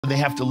They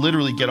have to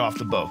literally get off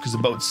the boat because the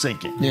boat's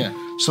sinking. Yeah.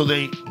 So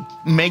they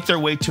make their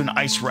way to an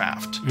ice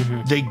raft.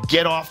 They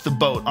get off the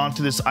boat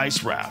onto this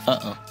ice raft,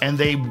 and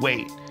they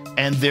wait.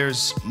 And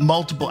there's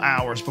multiple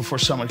hours before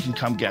someone can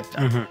come get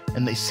them.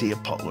 And they see a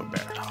polar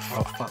bear.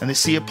 And they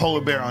see a polar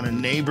bear on a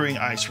neighboring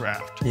ice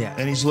raft. Yeah.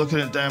 And he's looking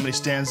at them, and he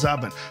stands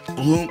up, and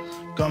boom,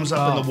 comes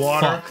up in the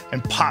water,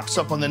 and pops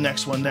up on the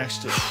next one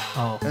next to it.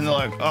 And they're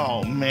like,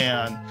 oh,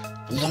 man.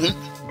 Boom,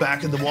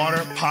 back in the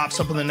water,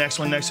 pops up on the next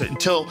one next to it,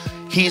 until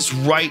he's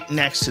right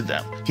next to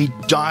them. He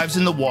dives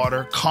in the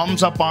water,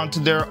 comes up onto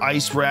their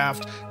ice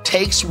raft,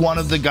 takes one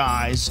of the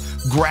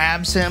guys,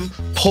 grabs him,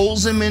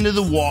 pulls him into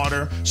the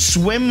water,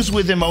 swims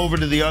with him over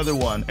to the other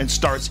one, and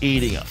starts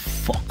eating him.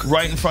 Fuck.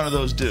 Right in front of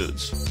those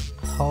dudes.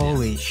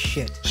 Holy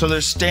shit. So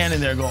they're standing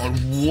there going,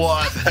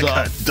 what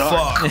the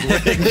fuck?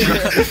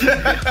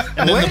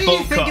 Where do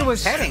you think it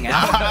was heading?